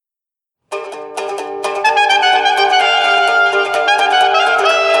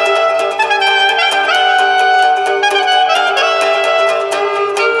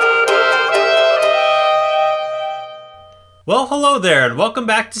Hello there, and welcome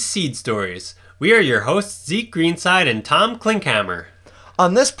back to Seed Stories. We are your hosts, Zeke Greenside and Tom Klinkhammer.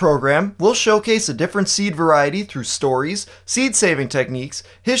 On this program, we'll showcase a different seed variety through stories, seed-saving techniques,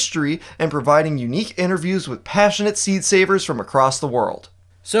 history, and providing unique interviews with passionate seed savers from across the world.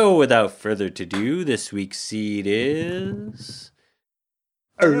 So, without further ado, this week's seed is...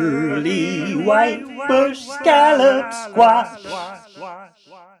 Early white bush scallop squash.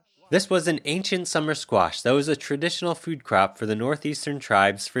 This was an ancient summer squash that was a traditional food crop for the northeastern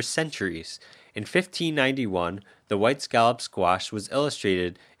tribes for centuries. In 1591, the white scallop squash was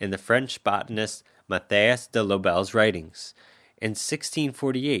illustrated in the French botanist Matthias de Lobel's writings. In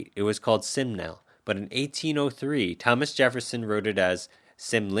 1648, it was called simnel, but in 1803, Thomas Jefferson wrote it as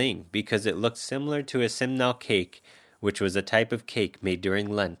simling because it looked similar to a simnel cake, which was a type of cake made during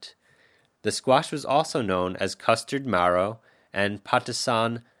Lent. The squash was also known as custard marrow and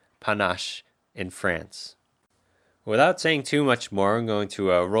pâtisson panache in France. Without saying too much more, I'm going to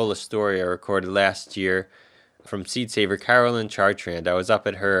roll a story I recorded last year from seed saver Carolyn Chartrand. I was up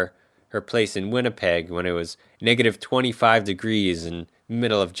at her place in Winnipeg when it was negative 25 degrees in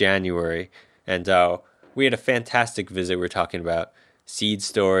middle of January, and we had a fantastic visit. We were talking about seed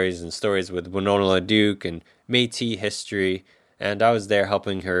stories and stories with Winona LaDuke and Métis history, and I was there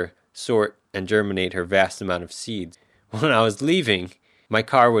helping her sort and germinate her vast amount of seeds. When I was leaving, my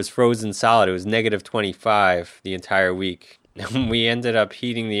car was frozen solid. It was negative 25 the entire week. We ended up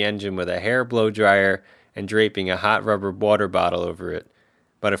heating the engine with a hair blow dryer and draping a hot rubber water bottle over it.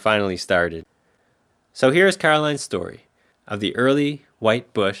 But it finally started. So here's Caroline's story of the early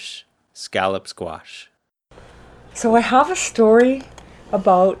white bush scallop squash. So I have a story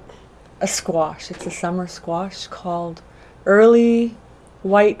about a squash. It's a summer squash called early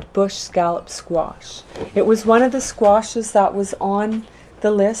white bush scallop squash. It was one of the squashes that was on the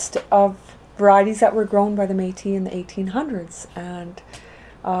list of varieties that were grown by the Métis in the 1800s. And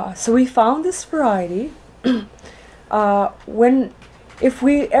so we found this variety. If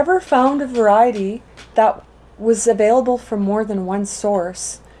we ever found a variety that was available from more than one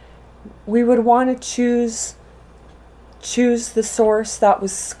source, we would want to choose the source that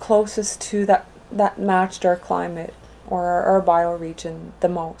was closest to that matched our climate or our bioregion the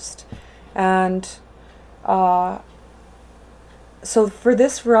most. And so for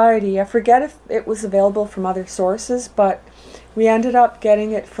this variety, I forget if it was available from other sources, but we ended up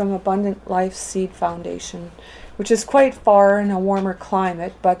getting it from Abundant Life Seed Foundation, which is quite far in a warmer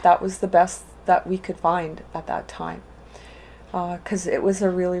climate, but that was the best that we could find at that time. Because it was a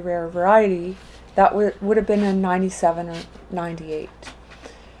really rare variety. That would have been in 97 or 98.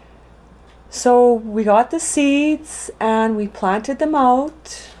 So we got the seeds and we planted them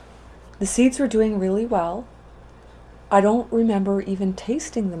out. The seeds were doing really well. I don't remember even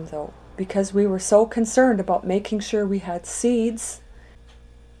tasting them though, because we were so concerned about making sure we had seeds.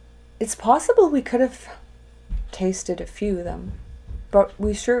 It's possible we could have tasted a few of them, but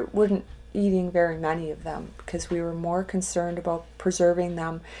we sure weren't eating very many of them because we were more concerned about preserving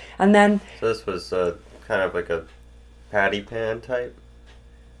them. And then So this was kind of like a patty pan type?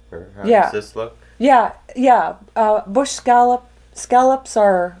 Or how Yeah. does this look? yeah, bush scallops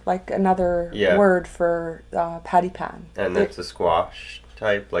are like another word for patty pan. And that's a squash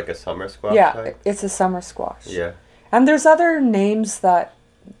type, like a summer squash Yeah, type? it's a summer squash. Yeah. And there's other names that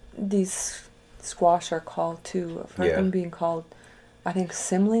these squash are called too. I've heard them being called, I think,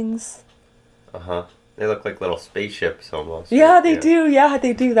 simlings. Uh-huh. They look like little spaceships almost. Yeah, right? they do. Yeah,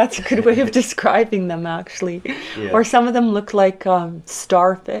 they do. That's a good way of describing them, actually. Yeah. Or some of them look like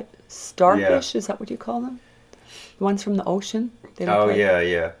starfish. Is that what you call them? The ones from the ocean. They look like yeah.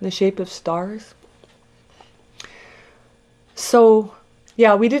 in the shape of stars. So,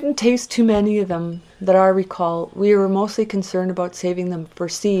 yeah, we didn't taste too many of them that I recall. We were mostly concerned about saving them for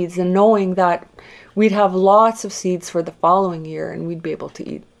seeds and knowing that we'd have lots of seeds for the following year and we'd be able to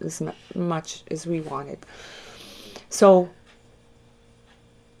eat as much as we wanted. So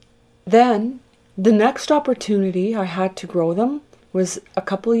then the next opportunity I had to grow them was a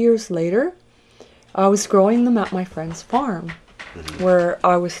couple of years later. I was growing them at my friend's farm where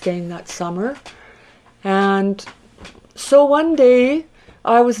I was staying that summer. And so one day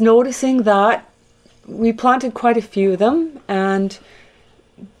I was noticing that we planted quite a few of them and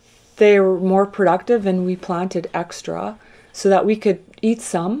they were more productive and we planted extra so that we could eat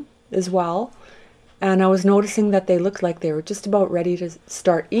some as well. And I was noticing that they looked like they were just about ready to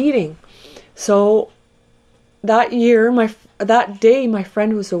start eating. So that day my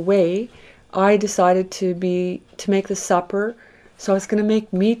friend was away. I decided to make the supper. So I was going to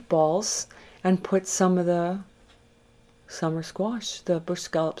make meatballs and put some of the summer squash, the bush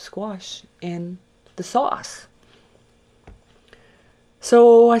scallop squash, in the sauce.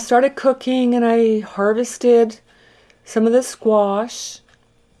 So I started cooking and I harvested some of the squash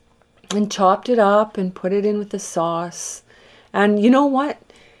and chopped it up and put it in with the sauce. And you know what?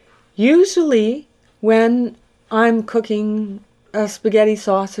 Usually when I'm cooking a spaghetti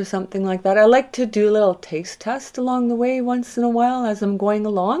sauce or something like that, I like to do a little taste test along the way once in a while as I'm going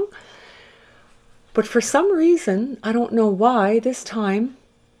along. But for some reason, I don't know why, this time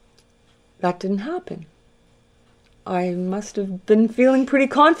that didn't happen. I must have been feeling pretty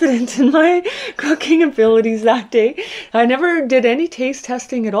confident in my cooking abilities that day. I never did any taste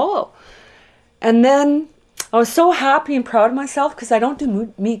testing at all. And then I was so happy and proud of myself because I don't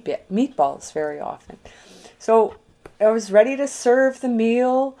do meatballs very often. So I was ready to serve the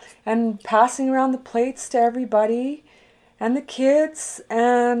meal and passing around the plates to everybody and the kids.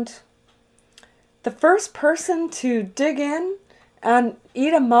 And the first person to dig in and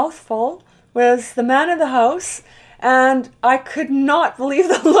eat a mouthful was the man of the house. And I could not believe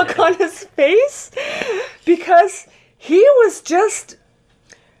the look on his face because he was just,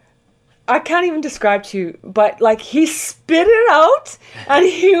 I can't even describe to you, but like he spit it out and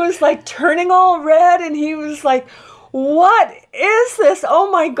he was like turning all red and he was like, what is this? Oh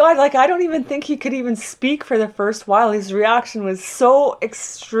my God. Like, I don't even think he could even speak for the first while. His reaction was so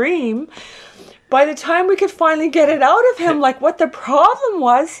extreme. By the time we could finally get it out of him, like what the problem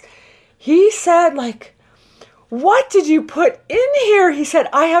was, he said like, what did you put in here? He said,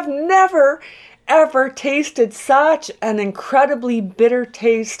 I have never, ever tasted such an incredibly bitter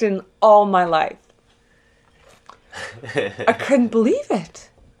taste in all my life. I couldn't believe it.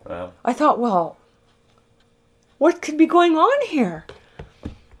 Wow. I thought, well, what could be going on here?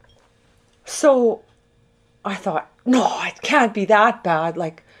 So I thought, no, it can't be that bad.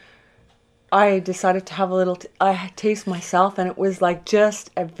 Like, I decided to have a little, I taste myself, and it was like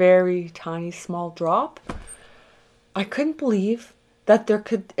just a very tiny small drop. I couldn't believe that there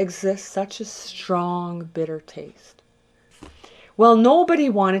could exist such a strong, bitter taste. Well, nobody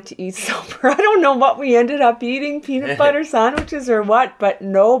wanted to eat supper. I don't know what we ended up eating, peanut butter sandwiches or what, but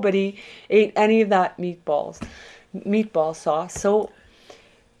nobody ate any of that meatball sauce. So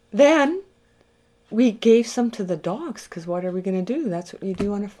then we gave some to the dogs, because what are we going to do? That's what you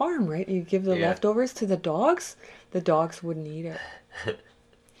do on a farm, right? You give the leftovers to the dogs. The dogs wouldn't eat it.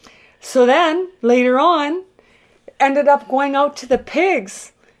 So then, later on, ended up going out to the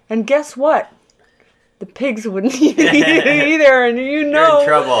pigs, and guess what? The pigs wouldn't eat it either, and You're in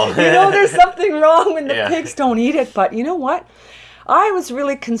trouble. there's something wrong when the pigs don't eat it. But you know what? I was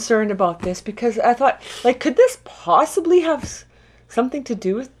really concerned about this because I thought, like, could this possibly have something to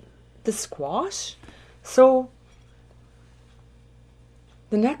do with the squash? So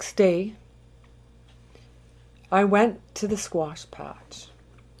the next day, I went to the squash patch.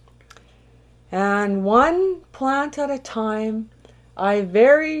 And one plant at a time, I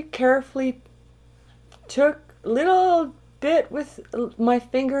very carefully took a little bit with my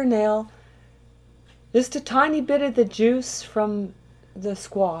fingernail, just a tiny bit of the juice from the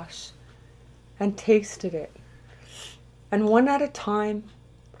squash, and tasted it. And one at a time,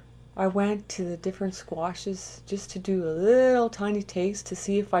 I went to the different squashes just to do a little tiny taste to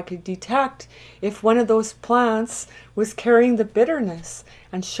see if I could detect if one of those plants was carrying the bitterness.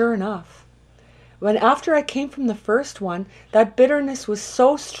 And sure enough, when after I came from the first one, that bitterness was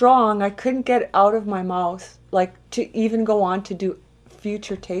so strong I couldn't get it out of my mouth, like to even go on to do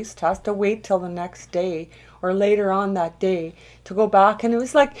future taste tests, to wait till the next day or later on that day to go back. And it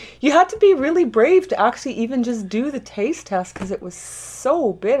was like you had to be really brave to actually even just do the taste test because it was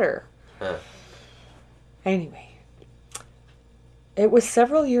so bitter. Huh. Anyway, it was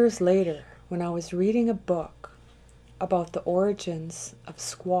several years later when I was reading a book about the origins of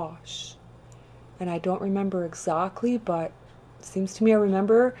squash. And I don't remember exactly, but it seems to me I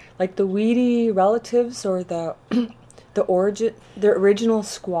remember like the weedy relatives or the the original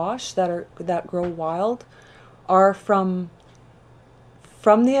squash that grow wild are from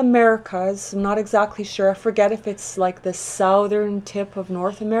the Americas. I'm not exactly sure. I forget if it's like the southern tip of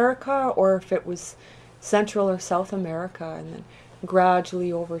North America or if it was Central or South America. And then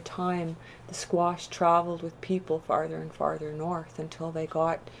gradually over time, the squash traveled with people farther and farther north until they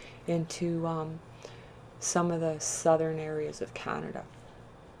got into some of the southern areas of Canada.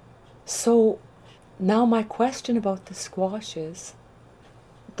 So now my question about the squash is,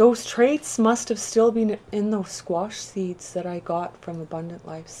 those traits must have still been in those squash seeds that I got from Abundant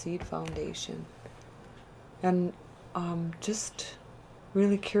Life Seed Foundation. And I'm just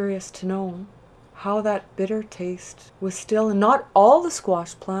really curious to know how that bitter taste was still in not all the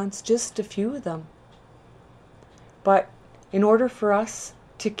squash plants, just a few of them. But in order for us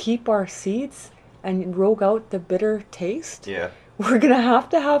to keep our seeds and rogue out the bitter taste, we're going to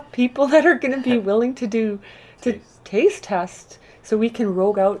have people that are going to be willing to do taste test so we can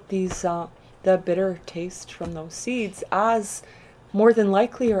rogue out these the bitter taste from those seeds, as more than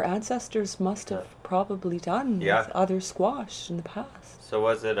likely our ancestors must have probably done with other squash in the past. So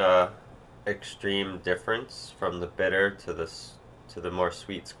was it a extreme difference from the bitter to the more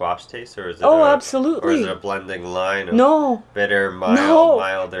sweet squash taste, or is it absolutely. Or is it a blending line of bitter,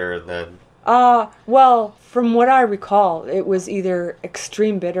 milder than well, from what I recall, it was either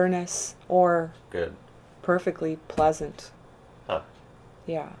extreme bitterness or good, perfectly pleasant. Huh.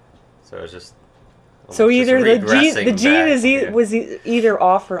 Yeah. So it was just either the gene was either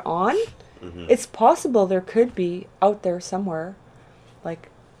off or on. Mm-hmm. It's possible there could be out there somewhere, like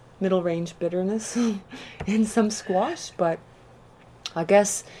middle range bitterness in some squash, but I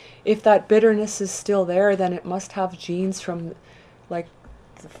guess if that bitterness is still there, then it must have genes from like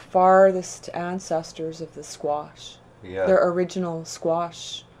the farthest ancestors of the squash. Yeah. Their original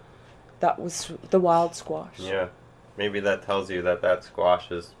squash. That was the wild squash. Yeah. Maybe that tells you that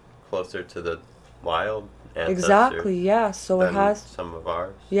squash is closer to the wild ancestor. Exactly, yeah. So it has some of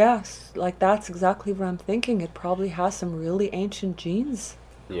ours. Yes, like that's exactly what I'm thinking. It probably has some really ancient genes.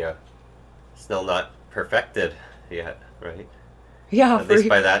 Yeah. Still not perfected yet, right? Yeah, at least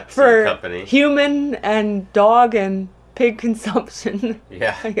by that for company. Human and dog and pig consumption.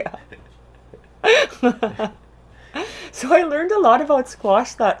 Yeah. So I learned a lot about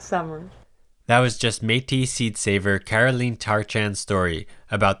squash that summer. That was just Métis seed saver Caroline Tarchan's story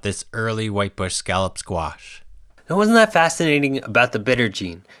about this early whitebush scallop squash. Now, wasn't that fascinating about the bitter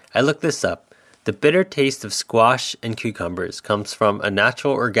gene? I looked this up. The bitter taste of squash and cucumbers comes from a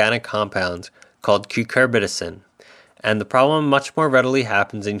natural organic compound called cucurbitacin, and the problem much more readily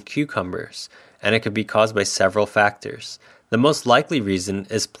happens in cucumbers, and it could be caused by several factors. The most likely reason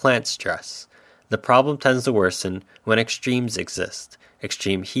is plant stress. The problem tends to worsen when extremes exist: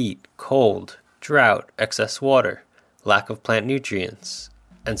 extreme heat, cold, drought, excess water, lack of plant nutrients,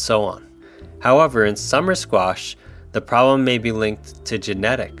 and so on. However, in summer squash, the problem may be linked to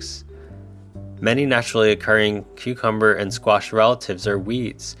genetics. Many naturally occurring cucumber and squash relatives are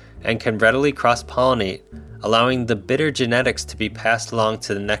weeds and can readily cross-pollinate, allowing the bitter genetics to be passed along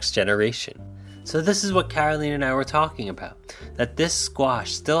to the next generation. So this is what Caroline and I were talking about, that this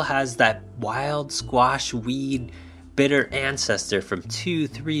squash still has that wild squash weed bitter ancestor from 200,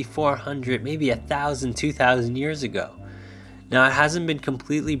 300, 400, maybe 1,000, 2,000 years ago. Now, it hasn't been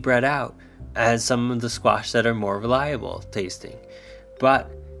completely bred out as some of the squash that are more reliable tasting, but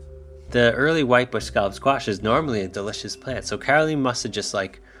the early whitebush scallop squash is normally a delicious plant, so Caroline must have just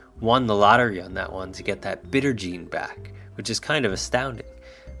won the lottery on that one to get that bitter gene back, which is kind of astounding.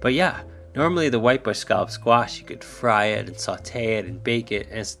 But yeah, normally the whitebush scallop squash, you could fry it and saute it and bake it,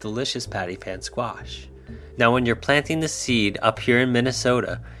 and it's delicious patty pan squash. Now, when you're planting the seed up here in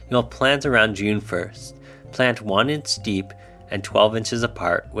Minnesota, you'll plant around June 1st. Plant 1 inch deep and 12 inches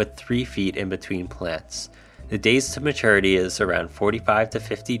apart with 3 feet in between plants. The days to maturity is around 45 to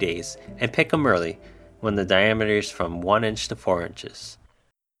 50 days, and pick them early when the diameter is from 1 inch to 4 inches.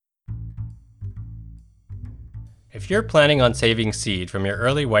 If you're planning on saving seed from your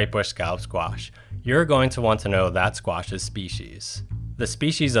early whitebush scallop squash, you're going to want to know that squash's species. The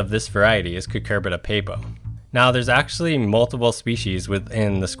species of this variety is Cucurbita pepo. Now, there's actually multiple species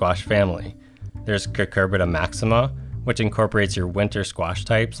within the squash family. There's Cucurbita maxima, which incorporates your winter squash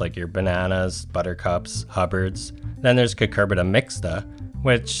types like your bananas, buttercups, hubbards. Then there's Cucurbita mixta,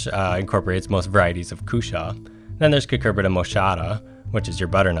 which incorporates most varieties of cushaw. Then there's Cucurbita moschata, which is your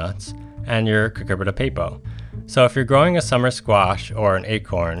butternuts, and your Cucurbita pepo. So if you're growing a summer squash or an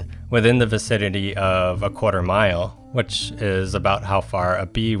acorn within the vicinity of a quarter mile, which is about how far a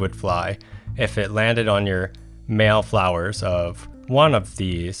bee would fly if it landed on your male flowers of one of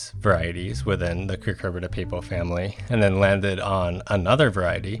these varieties within the Cucurbita pepo family and then landed on another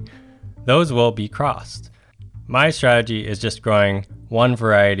variety, those will be crossed. My strategy is just growing one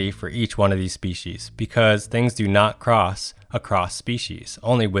variety for each one of these species because things do not cross across species,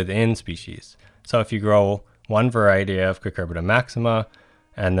 only within species. So if you grow one variety of Cucurbita maxima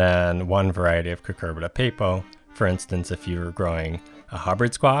and then one variety of Cucurbita pepo, for instance, if you were growing a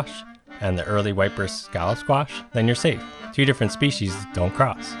Hubbard squash and the early whitebush scallop squash, then you're safe. 2 different species don't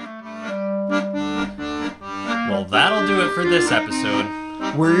cross. Well, that'll do it for this episode.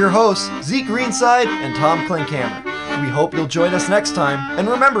 We're your hosts, Zeke Greenside and Tom Klinkhammer. We hope you'll join us next time. And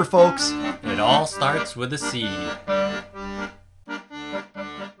remember, folks, It all starts with a seed.